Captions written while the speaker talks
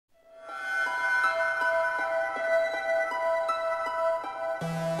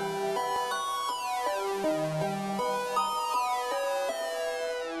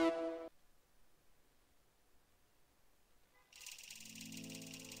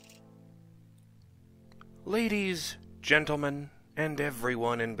Ladies, gentlemen, and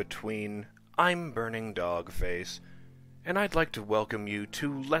everyone in between, I'm BurningDogFace, and I'd like to welcome you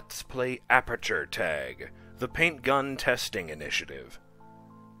to Let's Play Aperture Tag, the paint gun testing initiative.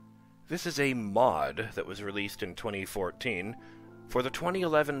 This is a mod that was released in 2014 for the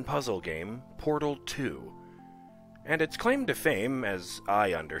 2011 puzzle game Portal 2, and its claim to fame, as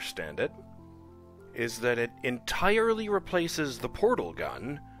I understand it, is that it entirely replaces the portal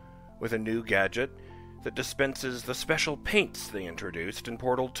gun with a new gadget that dispenses the special paints they introduced in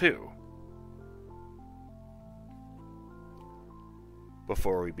Portal 2.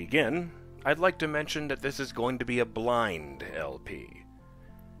 Before we begin, I'd like to mention that this is going to be a blind LP.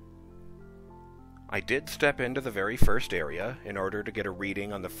 I did step into the very first area in order to get a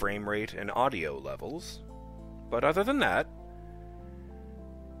reading on the frame rate and audio levels, but other than that,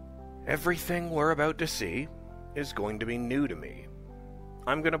 everything we're about to see is going to be new to me.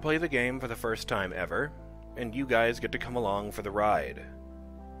 I'm going to play the game for the first time ever, and you guys get to come along for the ride.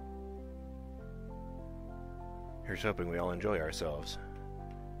 Here's hoping we all enjoy ourselves.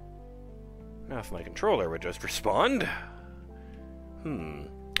 Now if my controller would just respond.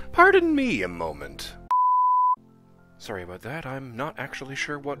 Pardon me a moment. Sorry about that, I'm not actually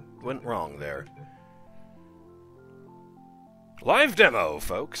sure what went wrong there. Live demo,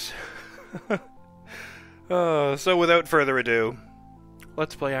 folks! So without further ado,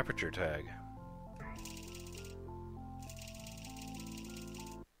 let's play Aperture Tag.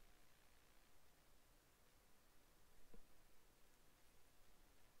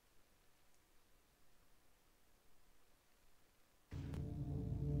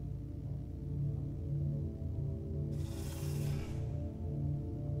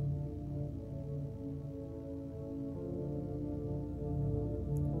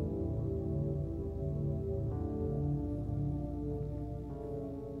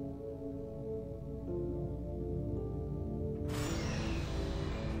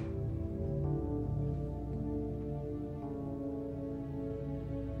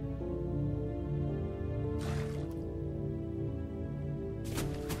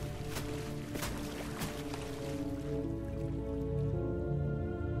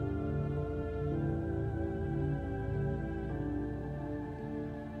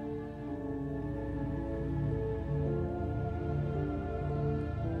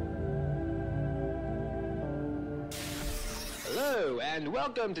 Hello, and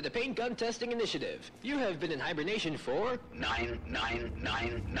welcome to the Paint Gun Testing Initiative. You have been in hibernation for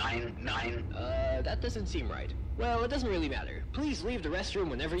 99999. That doesn't seem right. Well, it doesn't really matter. Please leave the restroom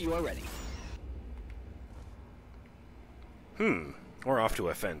whenever you are ready. We're off to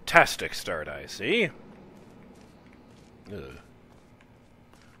a fantastic start, I see. Ugh.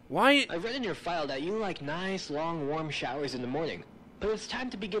 Why? I've read in your file that you like nice, long, warm showers in the morning. But it's time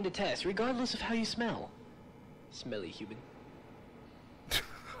to begin the test, regardless of how you smell. Smelly human.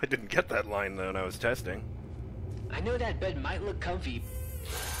 I didn't get that line when I was testing. I know that bed might look comfy,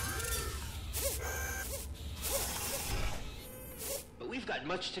 but we've got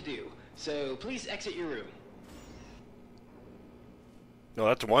much to do, so please exit your room. No,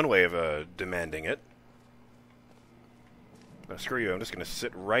 that's one way of demanding it. Now, screw you, I'm just going to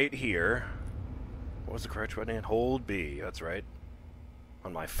sit right here. What was the crouch button? Hold B, that's right.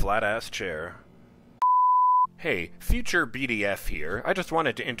 On my flat-ass chair. Hey, future BDF here. I just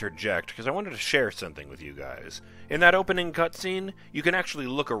wanted to interject because I wanted to share something with you guys. In that opening cutscene, you can actually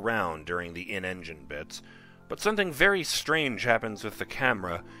look around during the in-engine bits, but something very strange happens with the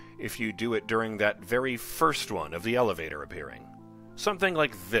camera if you do it during that very first one of the elevator appearing. Something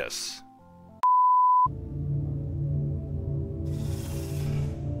like this.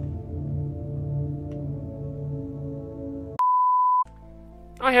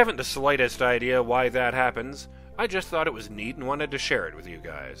 I haven't the slightest idea why that happens. I just thought it was neat and wanted to share it with you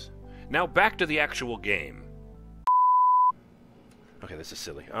guys. Now back to the actual game. Okay, this is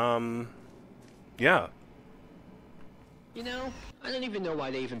silly. Yeah. You know, I don't even know why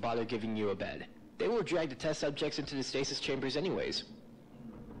they even bother giving you a bed. They will drag the test subjects into the stasis chambers anyways.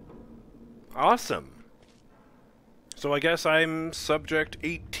 Awesome. So I guess I'm subject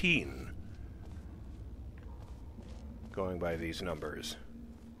 18. Going by these numbers.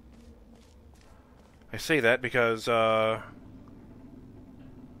 I say that because, as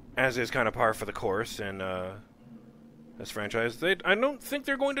is kind of par for the course in this franchise, I don't think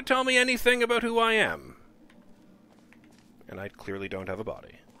they're going to tell me anything about who I am. And I clearly don't have a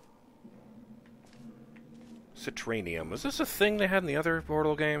body. Citranium. Was this a thing they had in the other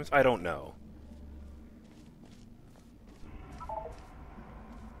Portal games? I don't know.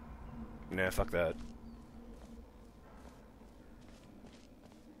 Nah, fuck that.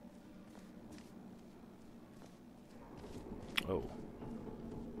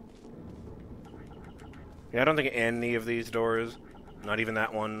 Yeah, I don't think any of these doors, not even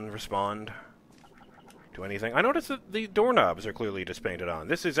that one, respond to anything. I noticed that the doorknobs are clearly just painted on.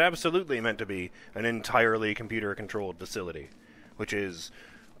 This is absolutely meant to be an entirely computer-controlled facility, which is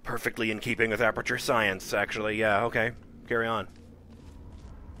perfectly in keeping with Aperture science, actually. Yeah, okay. Carry on.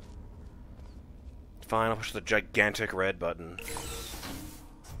 Fine, I'll push the gigantic red button.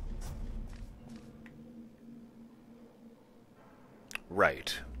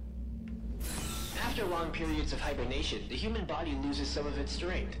 Right. After long periods of hibernation, the human body loses some of its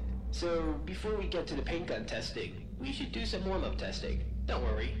strength. So, before we get to the paint gun testing, we should do some warm-up testing. Don't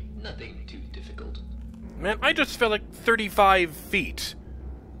worry, nothing too difficult. Man, I just fell like 35 feet.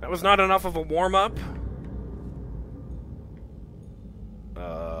 That was not enough of a warm-up?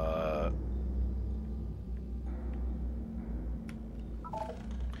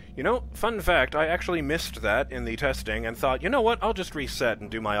 You know, fun fact, I actually missed that in the testing and thought, you know what, I'll just reset and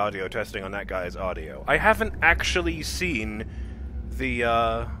do my audio testing on that guy's audio. I haven't actually seen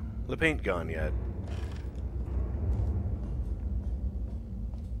the paint gun yet.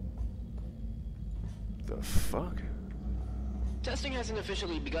 The fuck? Testing hasn't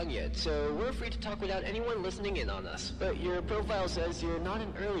officially begun yet, so we're free to talk without anyone listening in on us. But your profile says you're not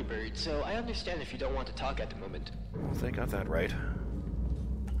an early bird, so I understand if you don't want to talk at the moment. Well, they got that right.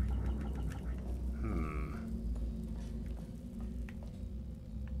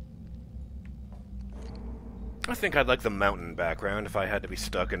 I think I'd like the mountain background if I had to be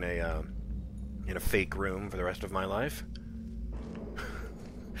stuck in a fake room for the rest of my life.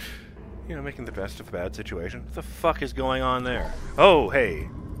 You know, making the best of a bad situation. What the fuck is going on there? Oh, hey.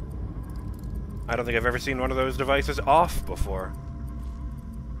 I don't think I've ever seen one of those devices off before.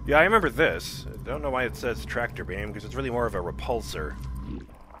 Yeah, I remember this. I don't know why it says tractor beam, because it's really more of a repulsor.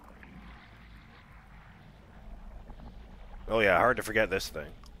 Oh yeah, hard to forget this thing.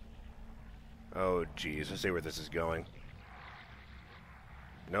 Oh, jeez, I see where this is going.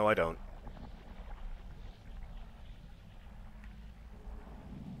 No, I don't.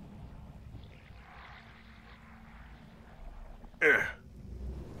 Ugh.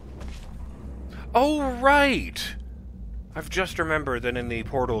 Oh, right! I've just remembered that in the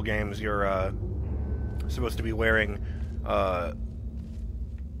Portal games you're, supposed to be wearing,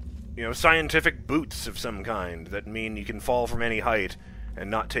 you know, scientific boots of some kind that mean you can fall from any height and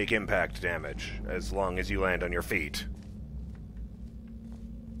not take impact damage, as long as you land on your feet.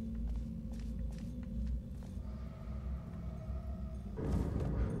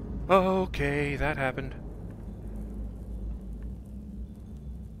 Okay, that happened.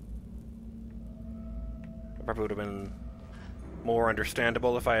 It probably would have been more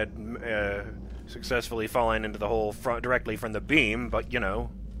understandable if I had successfully fallen into the hole directly from the beam, but, you know.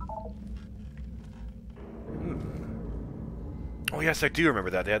 Oh yes, I do remember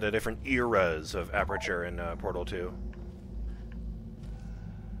that. They had the different eras of Aperture in Portal 2.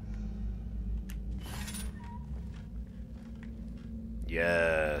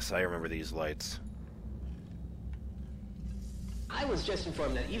 Yes, I remember these lights. I was just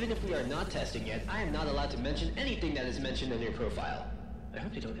informed that even if we are not testing yet, I am not allowed to mention anything that is mentioned in your profile. I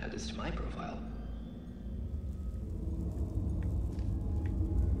hope they don't add this to my profile.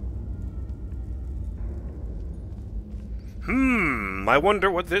 I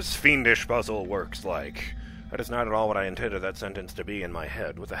wonder what this fiendish puzzle works like. That is not at all what I intended that sentence to be in my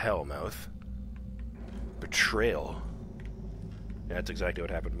head, with a hell mouth. Betrayal. Yeah, that's exactly what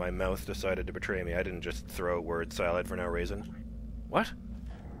happened. My mouth decided to betray me. I didn't just throw word salad for no reason. What?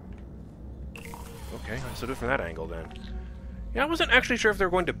 Okay, so do it from that angle then. Yeah, I wasn't actually sure if there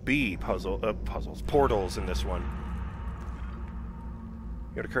were going to be portals in this one.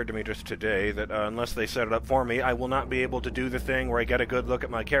 It occurred to me just today that unless they set it up for me, I will not be able to do the thing where I get a good look at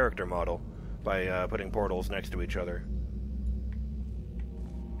my character model by putting portals next to each other.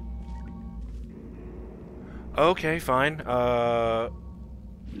 Okay, fine. Oh.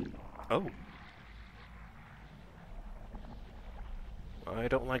 I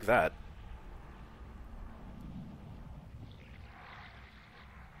don't like that.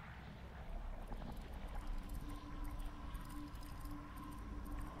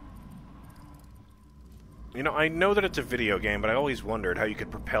 You know, I know that it's a video game, but I always wondered how you could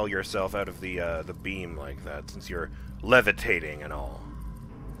propel yourself out of the beam like that, since you're levitating and all.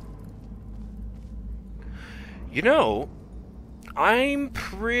 You know, I'm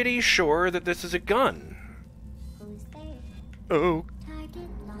pretty sure that this is a gun. Who's there? Oh. Target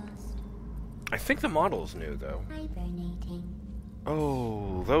lost. I think the model's new, though. Hibernating.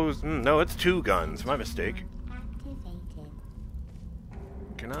 Oh, those... no, it's two guns. My mistake. Activated.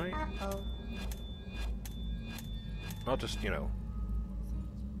 Can I? Uh-oh. I'll just, you know...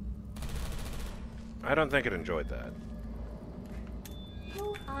 I don't think it enjoyed that.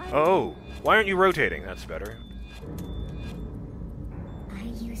 Who are Oh! Why aren't you rotating? That's better. Are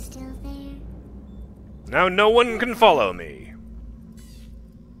you still there? Now no one can follow me!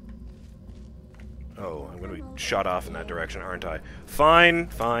 Oh, I'm gonna be shot off in that direction, aren't I? Fine,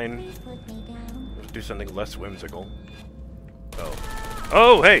 fine. Please put me down. Let's do something less whimsical. Oh.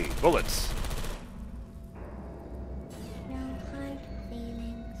 Oh, hey! Bullets! No hard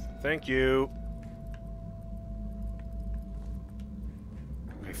feelings. Thank you.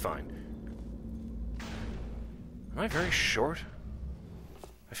 Okay, fine. Am I very short?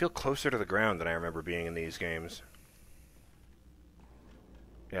 I feel closer to the ground than I remember being in these games.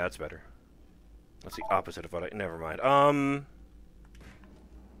 Yeah, that's better. That's the opposite of what I... Never mind.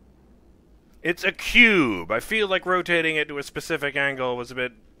 It's a cube! I feel like rotating it to a specific angle was a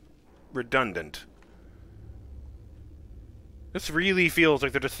bit redundant. This really feels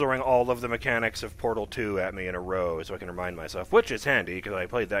like they're just throwing all of the mechanics of Portal 2 at me in a row so I can remind myself, which is handy, because I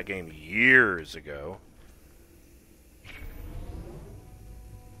played that game years ago.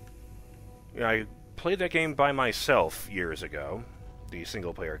 Yeah, I played that game by myself years ago. The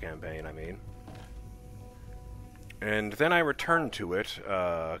single-player campaign, I mean. And then I returned to it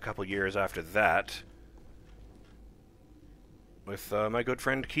a couple years after that with my good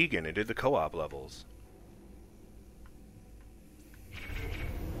friend Keegan, and did the co-op levels.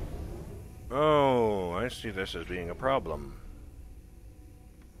 Oh, I see this as being a problem.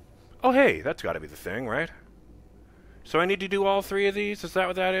 Oh, hey, that's got to be the thing, right? So I need to do all three of these? Is that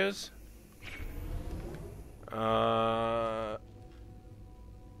what that is?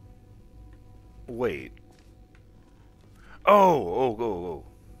 Wait. Oh.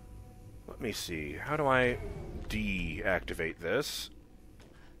 Let me see. How do I deactivate this?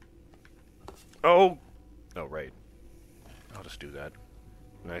 Oh! Oh, right. I'll just do that.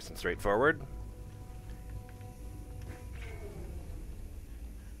 Nice and straightforward.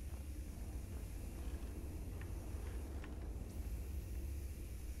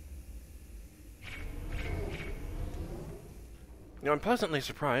 You know, I'm pleasantly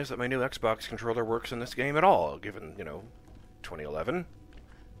surprised that my new Xbox controller works in this game at all, given, 2011.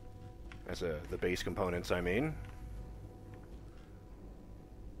 As the base components, I mean.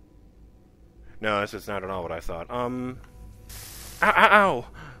 No, this is not at all what I thought. Ow, ow, ow!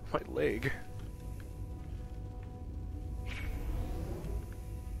 My leg.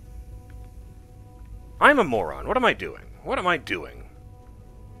 I'm a moron. What am I doing? What am I doing?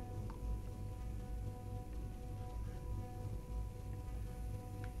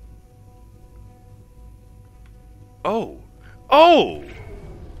 Oh! Oh!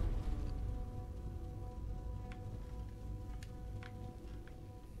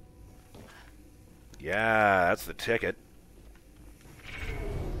 Yeah, that's the ticket.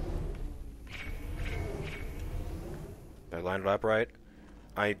 Did I line it up right?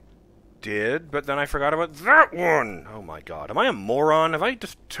 I did, but then I forgot about that one! Oh my god. Am I a moron? Have I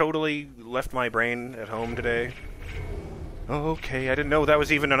just totally left my brain at home today? Okay, I didn't know that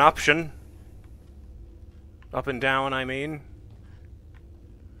was even an option. Up and down, I mean.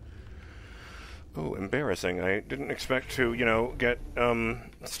 Oh, embarrassing. I didn't expect to, get,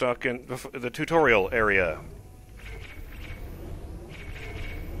 stuck in the tutorial area.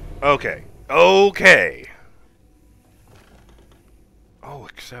 Okay. Okay! Oh,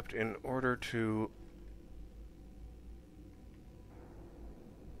 except in order to...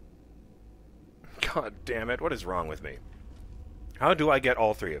 God damn it, what is wrong with me? How do I get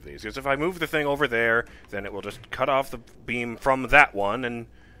all three of these? Because if I move the thing over there, then it will just cut off the beam from that one, and...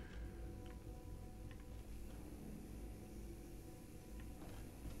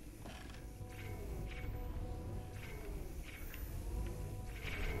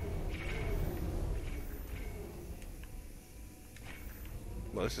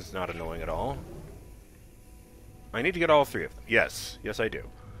 Well, this is not annoying at all. I need to get all three of them. Yes. Yes, I do.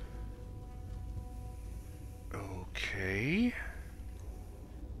 Okay...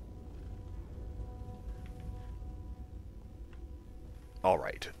 All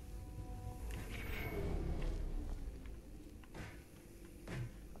right.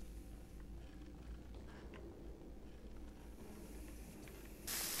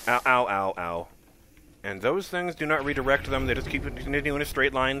 Ow, ow, ow, ow. And those things do not redirect them, they just keep continuing in a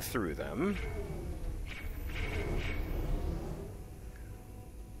straight line through them.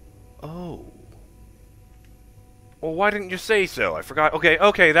 Oh. Well, why didn't you say so? I forgot.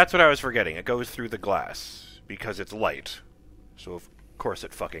 Okay, that's what I was forgetting. It goes through the glass, because it's light. So, of course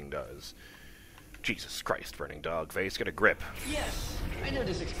it fucking does. Jesus Christ, BurningDogFace, get a grip. Yes! I know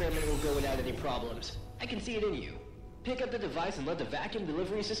this experiment will go without any problems. I can see it in you. Pick up the device and let the vacuum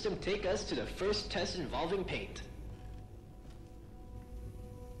delivery system take us to the first test involving paint.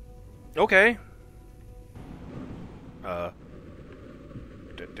 Okay.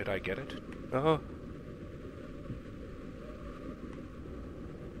 Did I get it?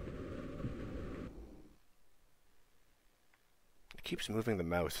 It keeps moving the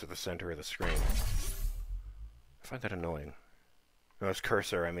mouse to the center of the screen. I find that annoying. Mouse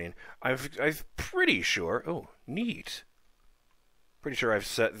cursor, I mean. I'm pretty sure... Oh, neat. Pretty sure I've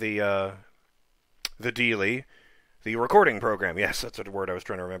set the dealie, the recording program, yes, that's the word I was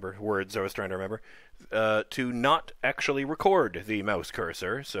trying to remember, words I was trying to remember, to not actually record the mouse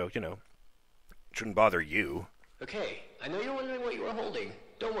cursor, so, you know, it shouldn't bother you. Okay, I know you're wondering what you were holding.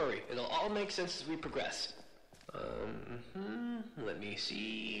 Don't worry, it'll all make sense as we progress. Let me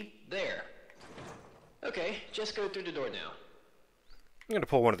see... There. Okay, just go through the door now. I'm going to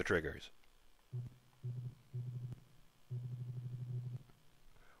pull one of the triggers.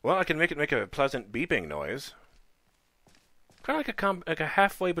 Well, I can make it make a pleasant beeping noise. Kind of like a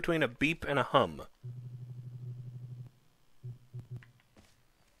halfway between a beep and a hum.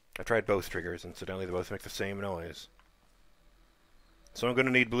 I tried both triggers, incidentally, they both make the same noise. So I'm going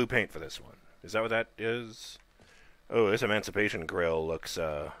to need blue paint for this one. Is that what that is? Oh, this Emancipation Grill looks,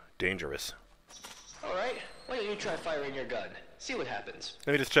 dangerous. Alright, why don't you try firing your gun? See what happens.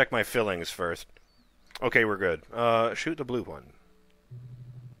 Let me just check my fillings first. Okay, we're good. Shoot the blue one.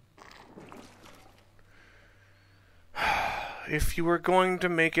 If you were going to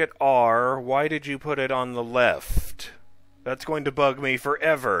make it R, why did you put it on the left? That's going to bug me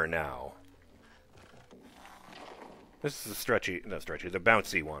forever now. This is the the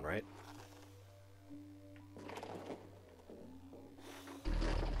bouncy one, right?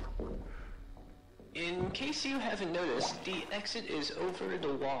 In case you haven't noticed, the exit is over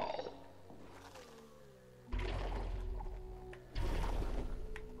the wall.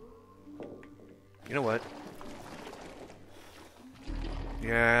 You know what?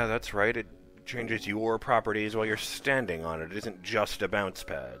 Yeah, that's right. It changes your properties while you're standing on it. It isn't just a bounce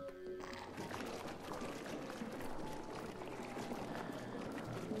pad.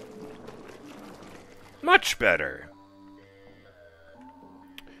 Much better!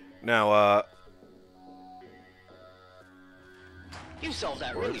 Now, You solved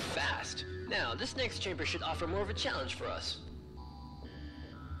that really fast. Now, this next chamber should offer more of a challenge for us.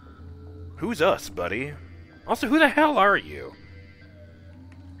 Who's us, buddy? Also, who the hell are you?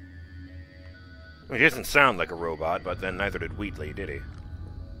 Well, he doesn't sound like a robot, but then neither did Wheatley, did he?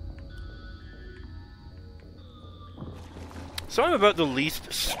 So I'm about the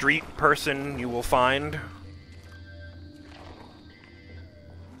least street person you will find.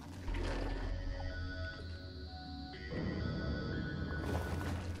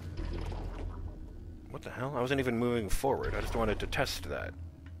 What the hell? I wasn't even moving forward. I just wanted to test that.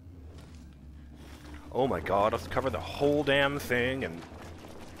 Oh my god, I'll cover the whole damn thing and...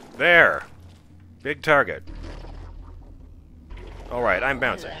 There! Big target. Alright, I'm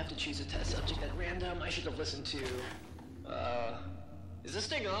bouncing. I have to choose a test subject at random. I should have listened to... Is this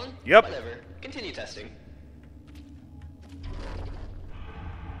thing on? Yep. Whatever. Continue testing.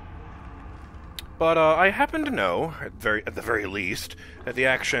 But, I happen to know, at the very least, that the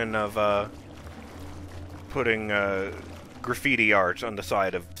action of, putting, graffiti art on the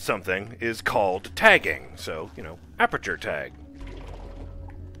side of something is called tagging. So, you know, aperture tag.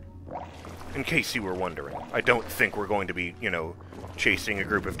 In case you were wondering. I don't think we're going to be, you know, chasing a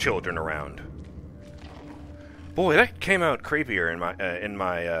group of children around. Boy, that came out creepier in my,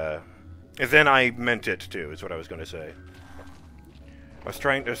 than I meant it to, is what I was going to say. I was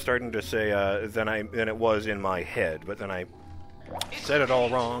starting to say, than it was in my head, but then I said it all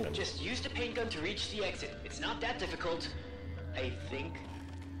wrong. And... Just use the paint gun to reach the exit. It's not that difficult. I think.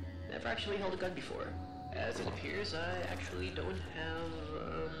 Never actually held a gun before. As it appears, I actually don't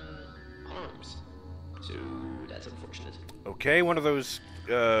have, arms. So, that's unfortunate. Okay, one of those,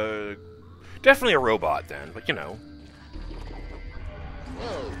 definitely a robot then, but you know.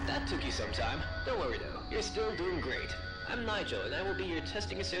 Whoa, that took you some time. Don't worry though, you're still doing great. I'm Nigel, and I will be your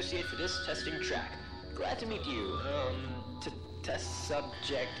testing associate for this testing track. Glad to meet you. Test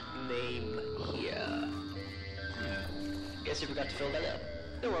subject name here. Guess you forgot to fill that up.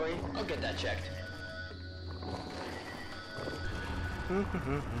 Don't worry, I'll get that checked.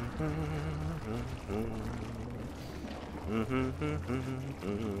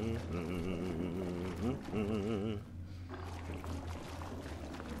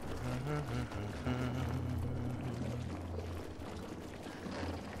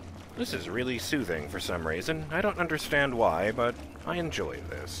 This is really soothing for some reason. I don't understand why, but I enjoy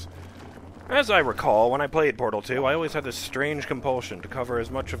this. As I recall, when I played Portal 2, I always had this strange compulsion to cover as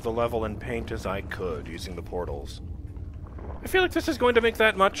much of the level in paint as I could using the portals. I feel like this is going to make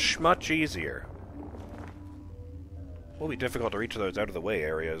that much, much easier. Will be difficult to reach those out-of-the-way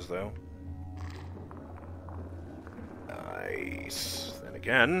areas, though. Nice. Then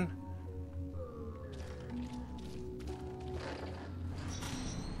again...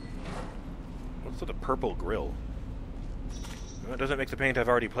 what's with the purple grill? Well, it doesn't make the paint I've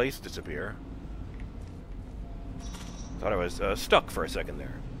already placed disappear. Thought I was stuck for a second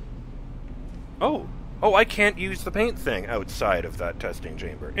there. Oh! Oh, I can't use the paint thing outside of that testing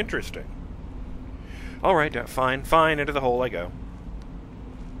chamber. Interesting. Alright, fine, fine, into the hole I go.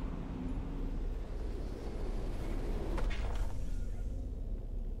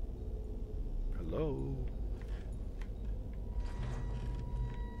 Hello?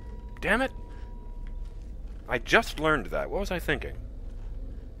 Damn it! I just learned that. What was I thinking?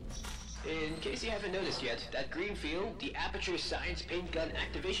 In case you haven't noticed yet, that green field, the Aperture Science Paint Gun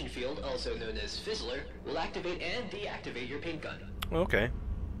Activation Field, also known as Fizzler, will activate and deactivate your paint gun. Okay.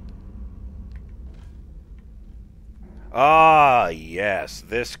 Ah, yes,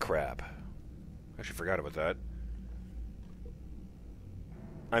 this crap. Actually forgot about that.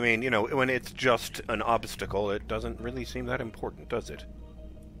 I mean, you know, when it's just an obstacle, it doesn't really seem that important, does it?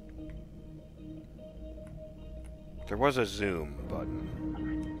 There was a zoom button.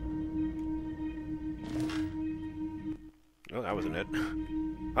 Oh, that wasn't it.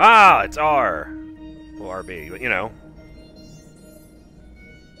 Ah, it's R! Well, RB, but you know.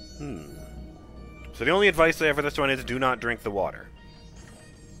 So the only advice I have for this one is do not drink the water.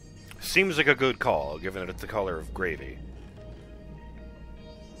 Seems like a good call, given that it's the color of gravy.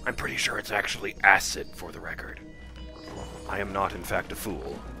 I'm pretty sure it's actually acid, for the record. I am not, in fact, a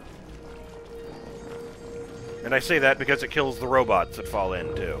fool. And I say that because it kills the robots that fall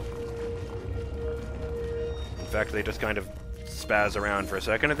in, too. In fact, they just kind of spaz around for a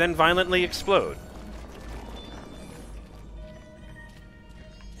second and then violently explode.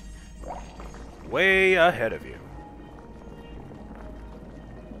 Way ahead of you.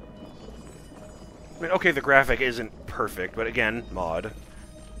 I mean, okay, the graphic isn't perfect, but again, mod.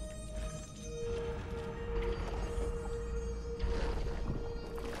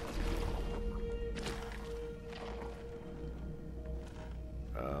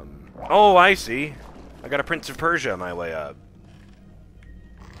 Oh, I see. I got a Prince of Persia my way up.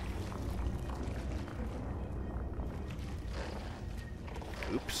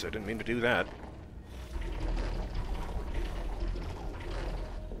 Oops, I didn't mean to do that.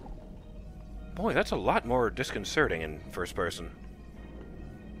 Boy, that's a lot more disconcerting in first person.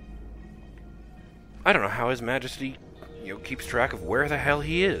 I don't know how His Majesty, you know, keeps track of where the hell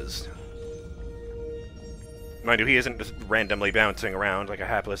he is. Mind you, he isn't just randomly bouncing around like a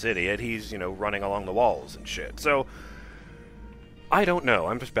hapless idiot. He's, you know, running along the walls and shit. So, I don't know.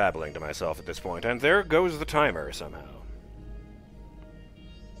 I'm just babbling to myself at this point. And there goes the timer somehow.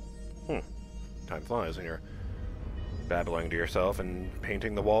 Time flies when you're babbling to yourself and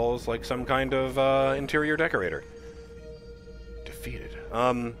painting the walls like some kind of interior decorator. Defeated.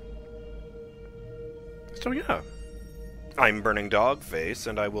 So yeah. I'm BurningDogFace,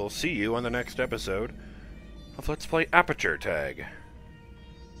 and I will see you on the next episode of Let's Play Aperture Tag,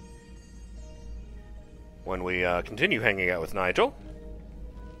 when we continue hanging out with Nigel,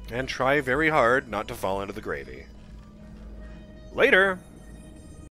 and try very hard not to fall into the gravy. Later!